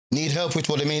Need help with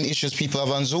what the main issues people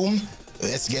have on Zoom?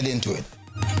 Let's get into it.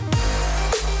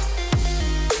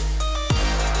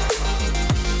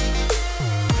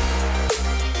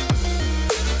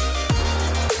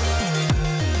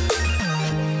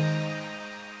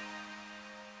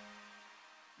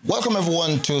 Welcome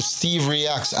everyone to Steve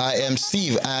Reacts. I am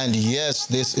Steve, and yes,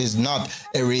 this is not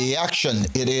a reaction,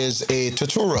 it is a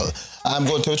tutorial. I'm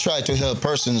going to try to help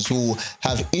persons who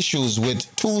have issues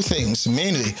with two things,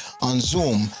 mainly on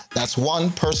Zoom. That's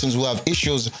one, persons who have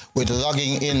issues with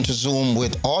logging into Zoom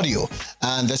with audio,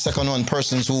 and the second one,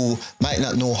 persons who might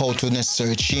not know how to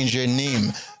necessarily change their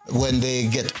name when they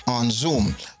get on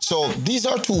Zoom. So these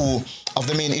are two of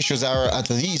the main issues, are at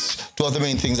least two of the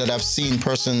main things that I've seen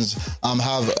persons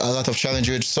have a lot of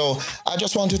challenges. So I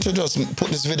just wanted to just put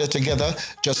this video together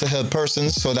just to help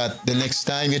persons so that the next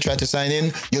time you try to sign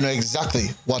in, you know exactly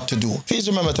what to do. Please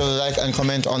remember to like and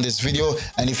comment on this video.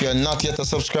 And if you're not yet a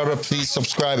subscriber, please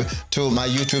subscribe to my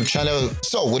YouTube channel.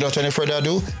 So without any further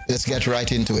ado, let's get right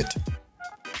into it.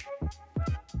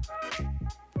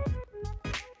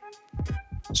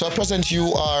 So at present,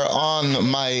 you are on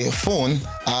my phone.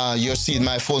 You're seeing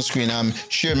my phone screen. I'm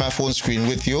sharing my phone screen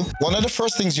with you. One of the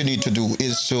first things you need to do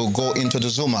is to go into the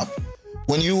Zoom app.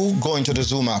 When you go into the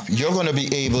Zoom app, you're going to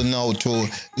be able now to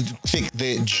click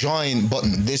the join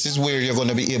button. This is where you're going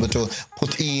to be able to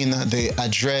put in the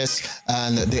address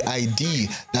and the ID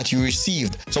that you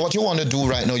received. So what you want to do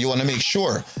right now, you want to make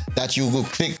sure that you will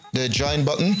click the join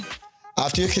button.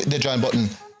 After you click the join button,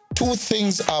 two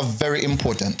things are very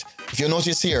important. If you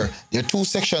notice here, there are two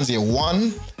sections here.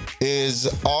 One is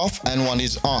off and one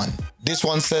is on. This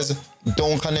one says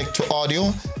don't connect to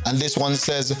audio, and this one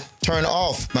says turn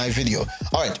off my video.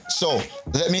 All right, so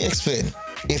let me explain.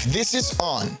 If this is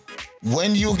on,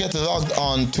 when you get logged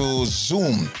on to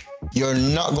Zoom, you're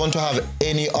not going to have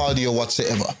any audio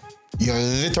whatsoever. You're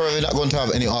literally not going to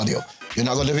have any audio. You're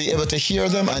not going to be able to hear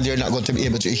them, and they're not going to be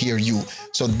able to hear you.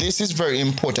 So this is very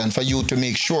important for you to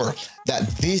make sure that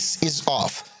this is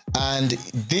off and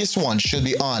this one should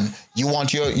be on. You want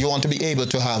to be able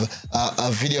to have a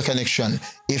video connection.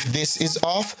 If this is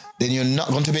off, then you're not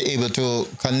going to be able to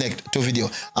connect to video.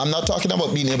 I'm not talking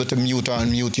about being able to mute or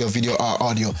unmute your video or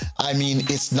audio. I mean,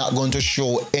 it's not going to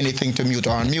show anything to mute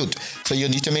or unmute. So you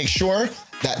need to make sure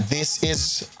that this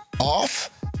is off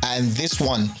and this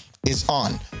one is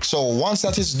on. So once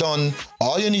that is done,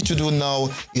 all you need to do now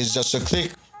is just to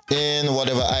click in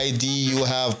whatever ID you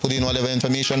have, put in whatever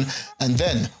information, and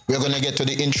then we're going to get to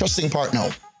the interesting part now.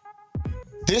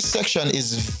 This section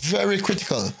is very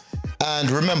critical.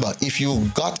 And remember, if you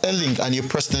got a link and you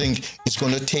press the link, it's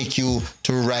going to take you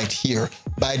to right here.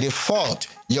 By default,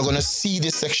 you're going to see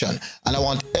this section. And I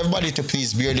want everybody to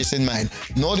please bear this in mind.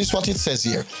 Notice what it says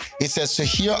here. It says to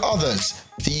hear others,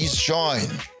 please join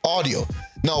audio.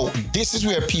 Now, this is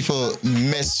where people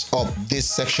mess up this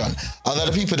section. A lot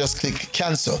of people just click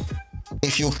cancel.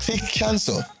 If you click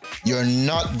cancel, you're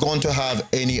not going to have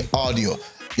any audio.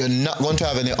 You're not going to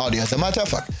have any audio. As a matter of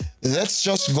fact, let's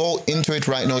just go into it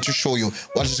right now to show you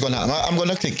what is going to happen. I'm going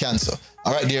to click cancel.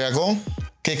 All right, there I go.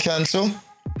 Click cancel.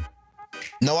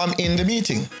 Now I'm in the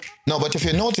meeting. Now, but if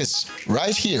you notice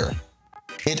right here,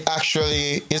 it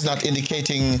actually is not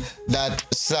indicating that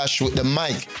slash with the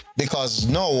mic, because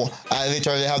no, I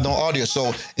literally have no audio.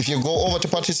 So if you go over to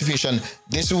participation,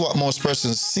 this is what most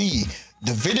persons see.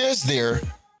 The video is there,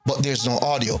 but there's no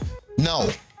audio. Now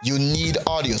you need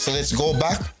audio. So let's go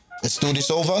back. Let's do this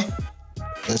over.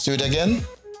 Let's do it again,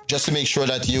 just to make sure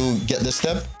that you get the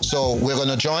step. So we're going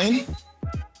to join.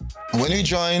 And when we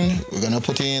join, we're going to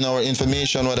put in our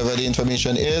information, whatever the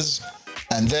information is.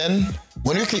 And then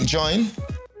when you click join,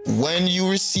 when you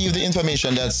receive the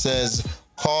information that says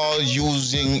call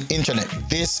using internet,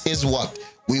 this is what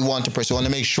we want to press. You want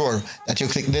to make sure that you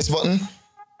click this button.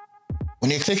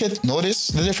 When you click it, notice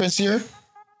the difference here.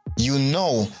 You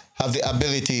now have the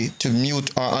ability to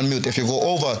mute or unmute. If you go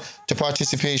over to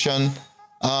participation,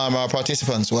 or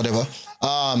participants, whatever,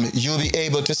 you'll be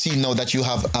able to see now that you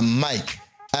have a mic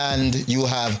and you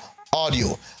have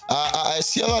audio. I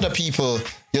see a lot of people,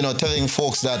 you know, telling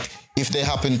folks that if they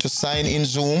happen to sign in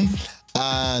Zoom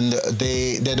and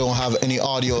they don't have any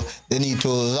audio, they need to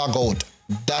log out.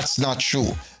 That's not true.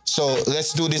 So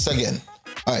let's do this again.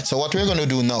 All right, so what we're going to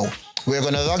do now, we're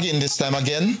going to log in this time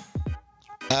again.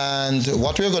 And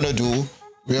what we're going to do,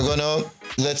 we're going to,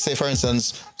 let's say, for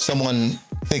instance, someone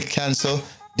click cancel,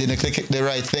 didn't click the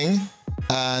right thing.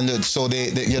 And so they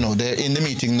you know, they're in the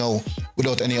meeting now.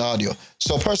 without any audio.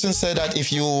 So person said that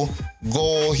if you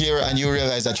go here and you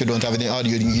realize that you don't have any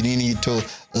audio, you need to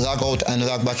log out and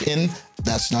log back in.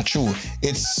 That's not true.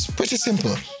 It's pretty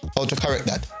simple how to correct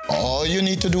that. All you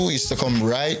need to do is to come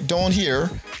right down here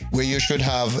where you should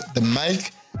have the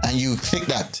mic, and you click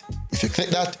that. If you click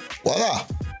that, voila,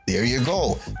 there you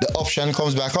go. The option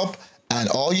comes back up, and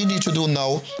all you need to do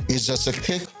now is just to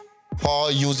click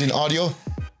call using audio.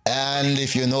 And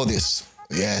if you know this,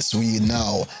 yes, we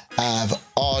now have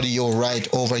audio right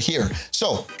over here.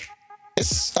 So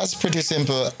it's as pretty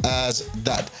simple as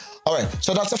that. All right,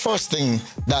 so that's the first thing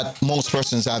that most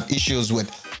persons have issues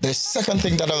with. The second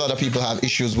thing that a lot of people have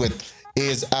issues with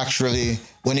is actually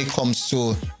when it comes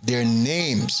to their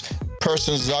names.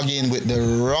 Persons log in with the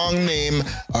wrong name,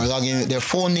 or log in with their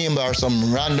phone name or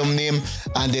some random name,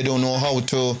 and they don't know how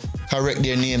to correct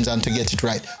their names and to get it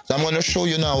right. So I'm going to show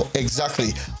you now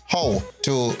exactly how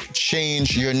to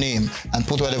change your name and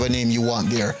put whatever name you want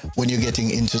there when you're getting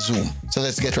into Zoom. So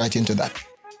let's get right into that.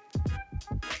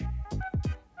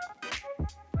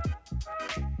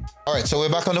 All right, so we're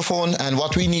back on the phone, and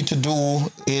what we need to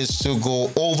do is to go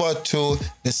over to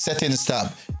the settings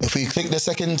tab. If we click the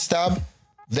settings tab,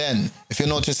 then if you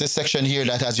notice this section here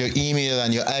that has your email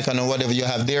and your icon or whatever you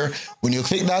have there, when you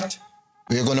click that,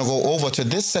 we're going to go over to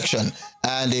this section.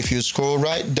 And if you scroll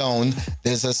right down,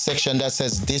 there's a section that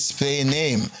says display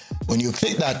name. When you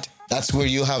click that, that's where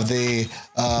you have the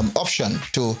option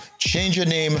to change your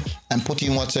name and put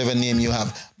in whatever name you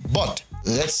have. But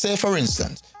let's say, for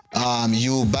instance,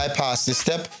 you bypass this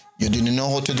step, you didn't know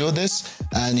how to do this,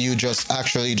 and you just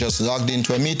logged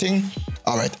into a meeting.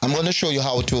 All right, I'm going to show you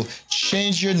how to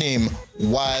change your name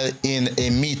while in a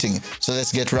meeting. So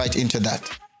let's get right into that.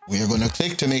 We are going to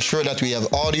click to make sure that we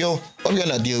have audio, but we're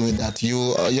going to deal with that.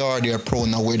 You're already a pro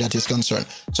now where that is concerned.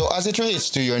 So as it relates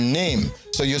to your name,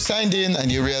 so you signed in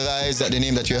and you realize that the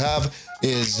name that you have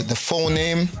is the phone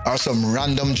name or some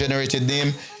random generated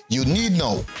name. You need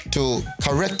now to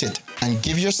correct it and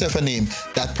give yourself a name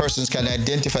that persons can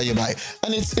identify you by.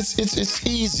 And it's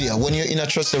easier when you're in a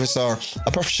trust service or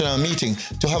a professional meeting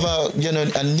to have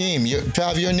a name, to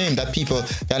have your name that people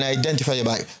can identify you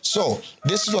by. So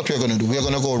this is what we're going to do. We're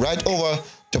going to go right over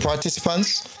to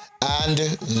participants and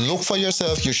look for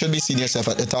yourself. You should be seeing yourself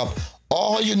at the top.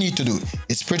 All you need to do,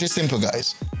 it's pretty simple,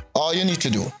 guys. All you need to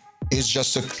do is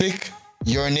just to click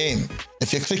your name.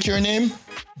 If you click your name,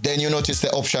 then you notice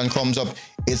the option comes up.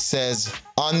 It says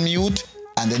unmute,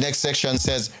 and the next section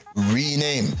says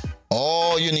rename.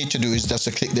 All you need to do is just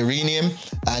to click the rename,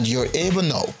 and you're able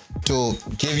now to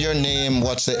give your name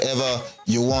whatsoever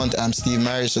you want. I'm Steve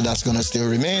Mary, so that's going to still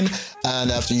remain. And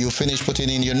after you finish putting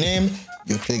in your name,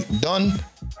 you click done,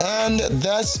 and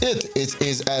that's it. It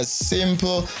is as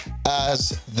simple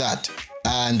as that.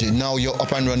 And now you're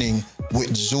up and running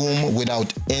with Zoom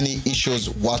without any issues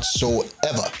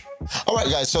whatsoever. All right,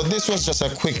 guys, so this was just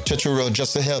a quick tutorial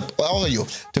just to help all of you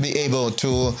to be able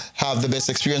to have the best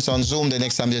experience on Zoom the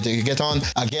next time that you get on.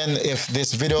 Again, if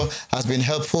this video has been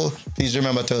helpful, please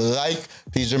remember to like,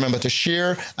 please remember to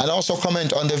share, and also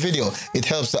comment on the video. It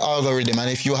helps the algorithm.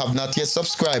 And if you have not yet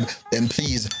subscribed, then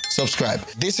please subscribe.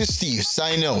 This is Steve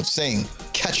signing out, saying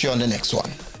catch you on the next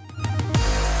one.